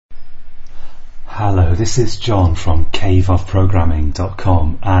Hello, this is John from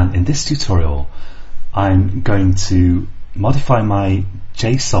caveofprogramming.com, and in this tutorial I'm going to modify my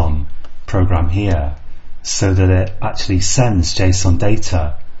JSON program here so that it actually sends JSON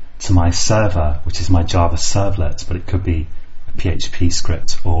data to my server, which is my Java servlet, but it could be a PHP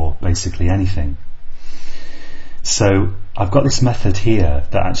script or basically anything. So I've got this method here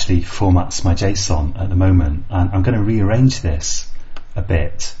that actually formats my JSON at the moment, and I'm going to rearrange this a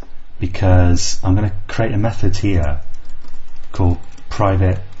bit because I'm going to create a method here called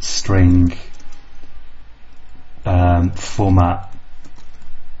private string format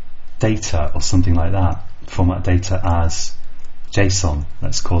data or something like that. Format data as JSON,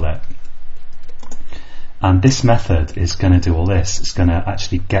 let's call it. And this method is going to do all this. It's going to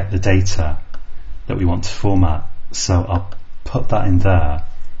actually get the data that we want to format. So I'll put that in there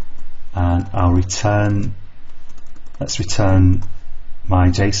and I'll return, let's return my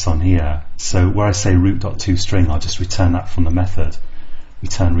JSON here. So where I say root.toString, I'll just return that from the method,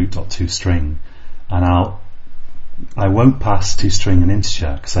 return root.toString, and I won't pass toString an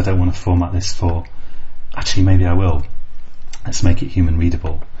integer because I don't want to format this for, actually maybe I will, let's make it human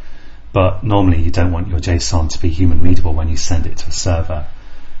readable. But normally you don't want your JSON to be human readable when you send it to a server,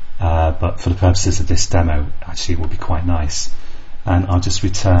 but for the purposes of this demo actually it will be quite nice. And I'll just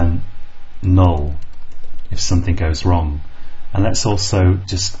return null if something goes wrong. And let's also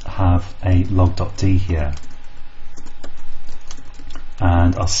just have a log.d here,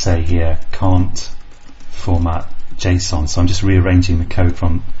 and I'll say here can't format JSON. So I'm just rearranging the code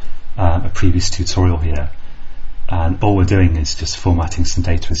from a previous tutorial here, and all we're doing is just formatting some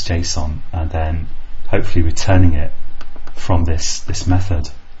data as JSON and then hopefully returning it from this method.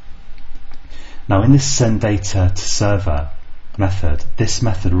 Now in this send data to server method, this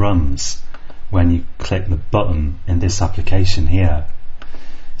method runs when you click the button in this application here.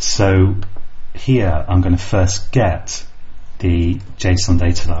 So here I'm going to first get the JSON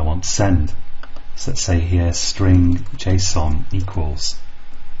data that I want to send. So let's say here string JSON equals,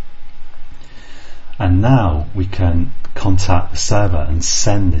 and now we can contact the server and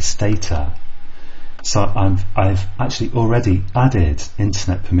send this data. So I've actually already added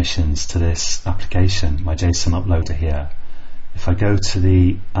internet permissions to this application, my JSON uploader here. If I go to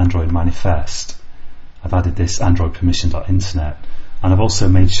the Android manifest, I've added this Android permission.internet, and I've also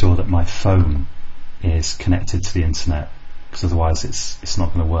made sure that my phone is connected to the internet, because otherwise it's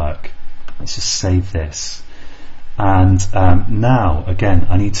not going to work. Let's just save this, and now again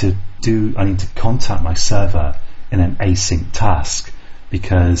I need to contact my server in an async task,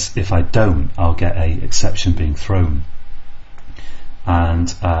 because if I don't, I'll get a exception being thrown.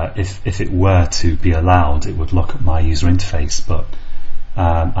 And if it were to be allowed, it would look at my user interface, but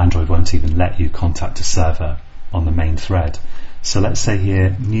Android won't even let you contact a server on the main thread. So let's say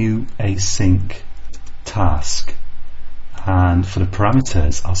here new async task, and for the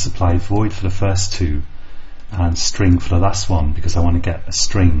parameters I'll supply void for the first two and string for the last one, because I want to get a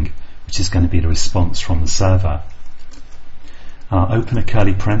string which is going to be the response from the server. I'll open a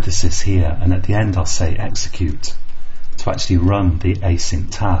curly parenthesis here, and at the end I'll say execute to actually run the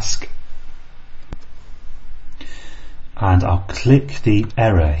async task. And I'll click the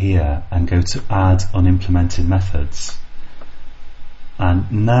error here and go to add unimplemented methods.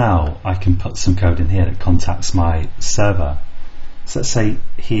 And now I can put some code in here that contacts my server. So let's say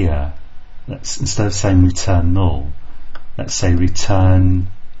here, instead of saying return null, let's say return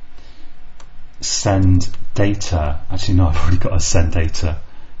send data. Actually no, I've already got a send data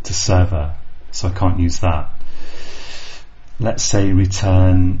to server, so I can't use that. Let's say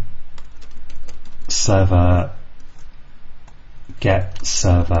return server get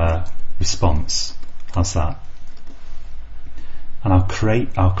server response. How's that? And I'll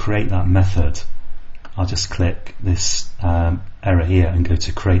create that method. I'll just click this error here and go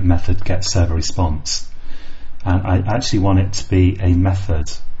to create method get server response, and I actually want it to be a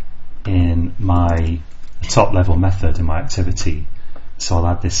method in my top level method in my activity, so I'll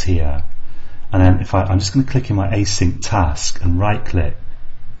add this here. And then I'm just going to click in my async task and right click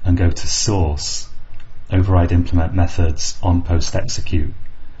and go to source, override implement methods on post execute.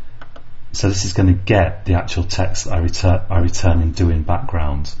 So this is going to get the actual text that I return in doing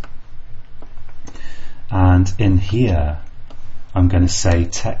background. And in here I'm going to say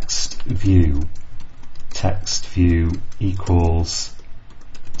text view equals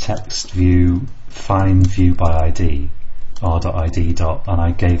text view find view by ID r.id dot, and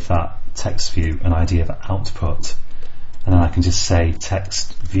I gave that text view an ID of output, and then I can just say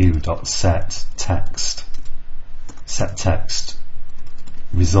text view dot set text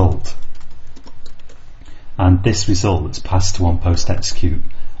result, and this result that's passed to on post execute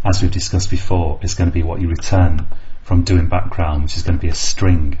as we've discussed before, is going to be what you return from doing background, which is going to be a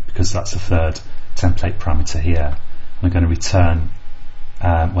string, because that's the third template parameter here. I'm going to return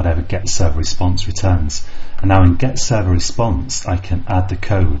whatever get server response returns. And now in get server response, I can add the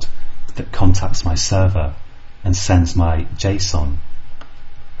code that contacts my server and sends my JSON.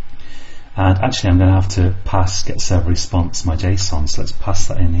 And actually I'm going to have to pass get server response my JSON, so let's pass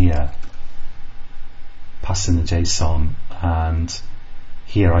that in here, pass in the JSON, and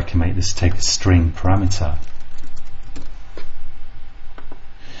here I can make this take a string parameter.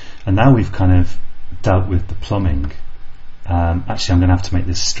 And now we've kind of dealt with the plumbing. Actually I'm going to have to make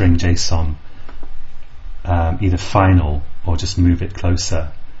this string JSON either final or just move it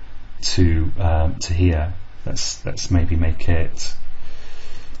closer to here. Let's maybe make it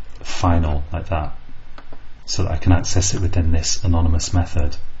final like that, so that I can access it within this anonymous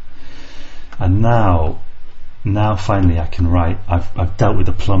method. And now finally I can write, I've dealt with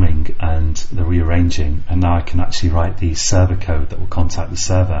the plumbing and the rearranging, and now I can actually write the server code that will contact the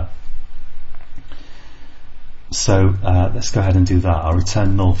server. So let's go ahead and do that. I'll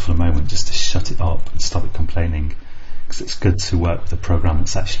return null for a moment just to shut it up and stop it complaining, because it's good to work with a program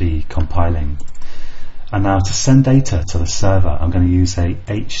that's actually compiling. And now to send data to the server, I'm going to use a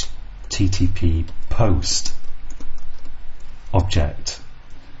HTTP post object.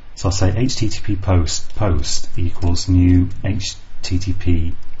 So I'll say HTTP post equals new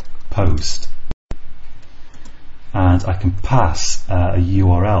HTTP post, and I can pass a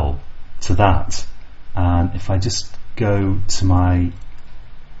URL to that. And if I just go to my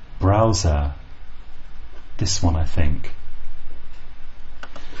browser, this one I think,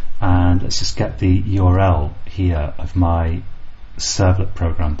 and let's just get the URL here of my servlet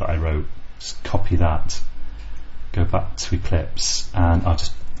program that I wrote, just copy that, go back to Eclipse, and I'll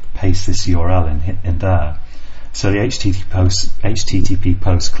just paste this URL in there. So the HTTP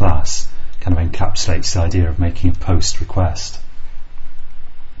post class kind of encapsulates the idea of making a post request.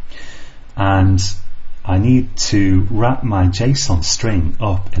 And I need to wrap my JSON string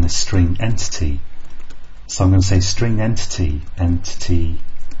up in a string entity. So I'm going to say string entity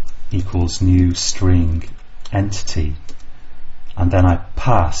equals new string entity, and then I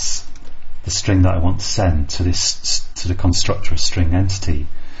pass the string that I want to send to the constructor of string entity,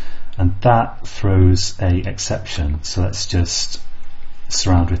 and that throws a exception. So let's just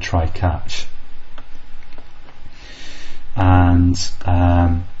surround with try catch, and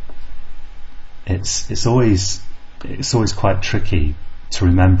it's always quite tricky to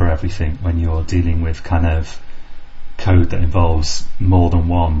remember everything when you're dealing with kind of code that involves more than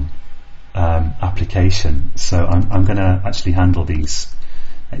one application. So I'm going to actually handle these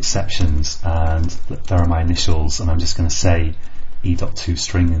exceptions, and there are my initials, and I'm just going to say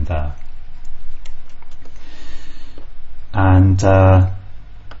e.toString in there. And so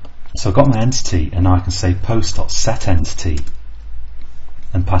I've got my entity, and now I can say post.setEntity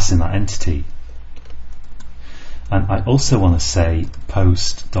and pass in that entity. And I also want to say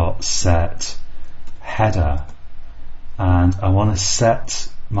post.setHeader, and I want to set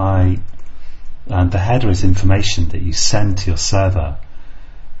my the header is information that you send to your server.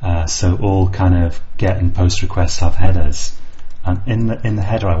 So all kind of GET and POST requests have headers, and in the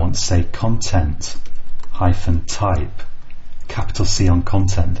header I want to say content hyphen type, capital C on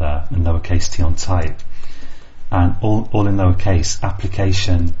content there and lowercase t on type, and all in lowercase,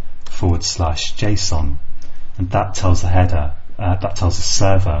 application / JSON, and that tells the header, that tells the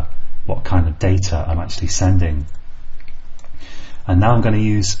server what kind of data I'm actually sending. And now I'm going to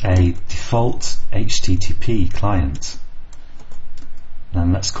use a default HTTP client,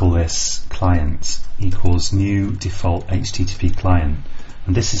 and let's call this client equals new default HTTP client,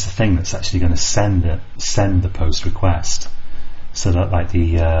 and this is the thing that's actually going to send the post request. So that, like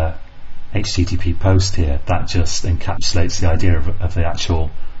the HTTP post here, that just encapsulates the idea of the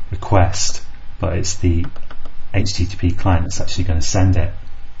actual request, but it's the HTTP client that's actually going to send it.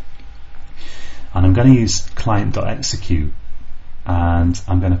 And I'm going to use client.execute, and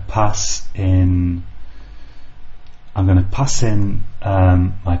I'm going to pass in my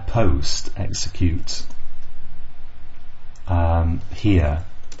post execute here,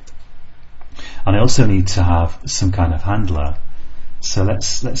 and I also need to have some kind of handler. So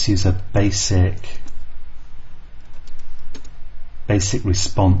let's use a basic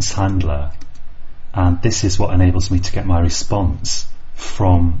response handler, and this is what enables me to get my response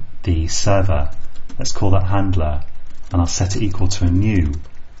from the server. Let's call that handler, and I'll set it equal to a new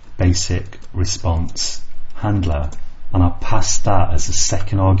basic response handler, and I'll pass that as the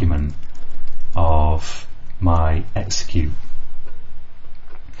second argument of my execute.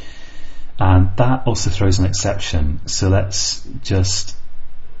 And that also throws an exception, so let's just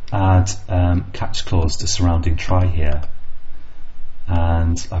add catch clause to surrounding try here,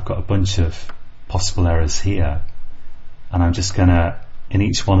 and I've got a bunch of possible errors here, and I'm just gonna, in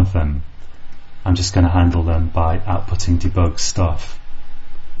each one of them, I'm just going to handle them by outputting debug stuff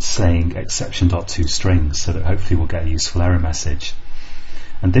saying exception.toString, so that hopefully we'll get a useful error message.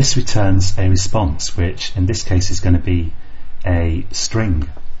 And this returns a response, which in this case is going to be a string,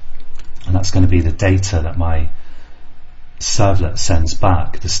 and that's going to be the data that my servlet sends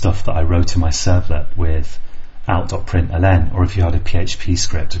back, the stuff that I wrote in my servlet with out.println, or if you had a PHP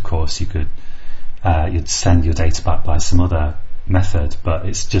script, of course, you could you'd send your data back by some other method, but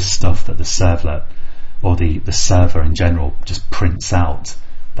it's just stuff that the servlet, or the server in general, just prints out.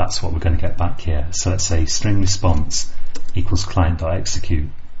 That's what we're going to get back here. So let's say string response equals client.execute,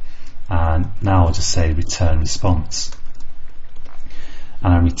 and now I'll just say return response,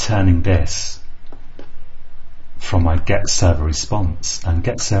 and I'm returning this from my get server response, and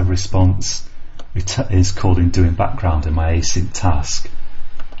get server response is called in doing background in my async task,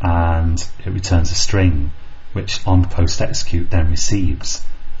 and it returns a string which on post execute then receives,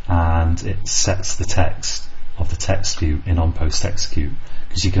 and it sets the text of the text view in on post execute,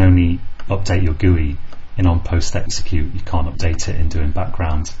 because you can only update your GUI in on post execute, you can't update it in doing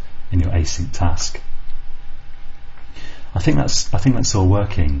background in your async task. I think that's all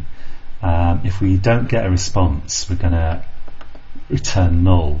working. If we don't get a response, we're going to return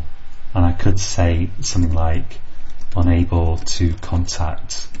null, and I could say something like unable to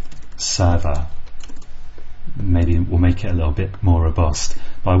contact server. Maybe we'll make it a little bit more robust,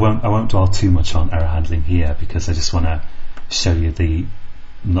 but I won't dwell too much on error handling here, because I just want to show you the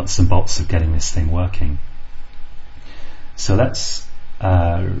nuts and bolts of getting this thing working. So let's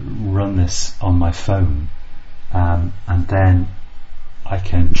run this on my phone, and then I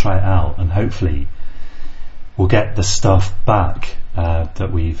can try it out, and hopefully we'll get the stuff back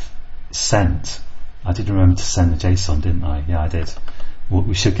that we've sent. I did remember to send the JSON, didn't I? Yeah, I did.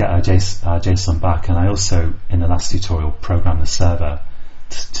 We should get our JSON back, and I also, in the last tutorial, programmed the server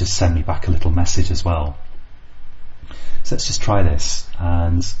to send me back a little message as well. So let's just try this,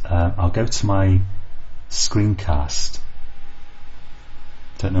 and I'll go to my screencast.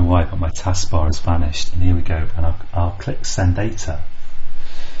 Don't know why, but my taskbar has vanished, and here we go, and I'll click send data,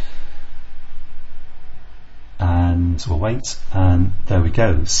 and we'll wait, and there we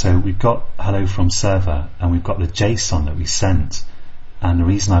go. So we've got hello from server, and we've got the JSON that we sent. And the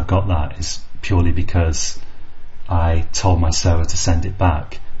reason I've got that is purely because I told my server to send it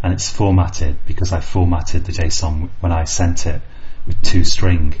back, and it's formatted because I formatted the JSON when I sent it with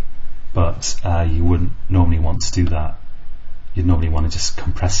toString, but you wouldn't normally want to do that. You'd normally want to just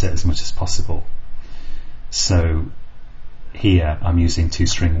compress it as much as possible. So here I'm using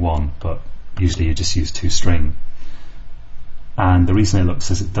toString1, but usually you just use toString. And the reason it looks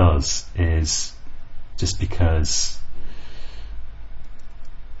as it does is just because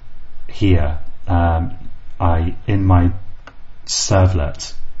here in my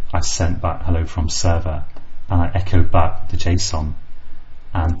servlet I sent back hello from server, and I echoed back the JSON,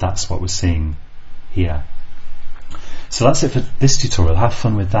 and that's what we're seeing here. So that's it for this tutorial. Have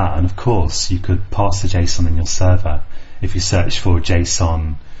fun with that, and of course you could parse the JSON in your server. If you search for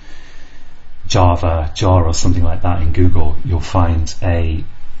JSON Java, jar or something like that in Google, you'll find a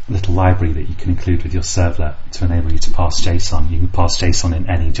little library that you can include with your servlet to enable you to parse JSON. You can parse JSON in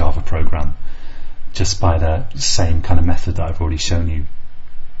any Java program just by the same kind of method that I've already shown you.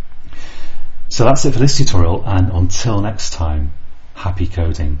 So that's it for this tutorial, and until next time, happy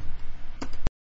coding.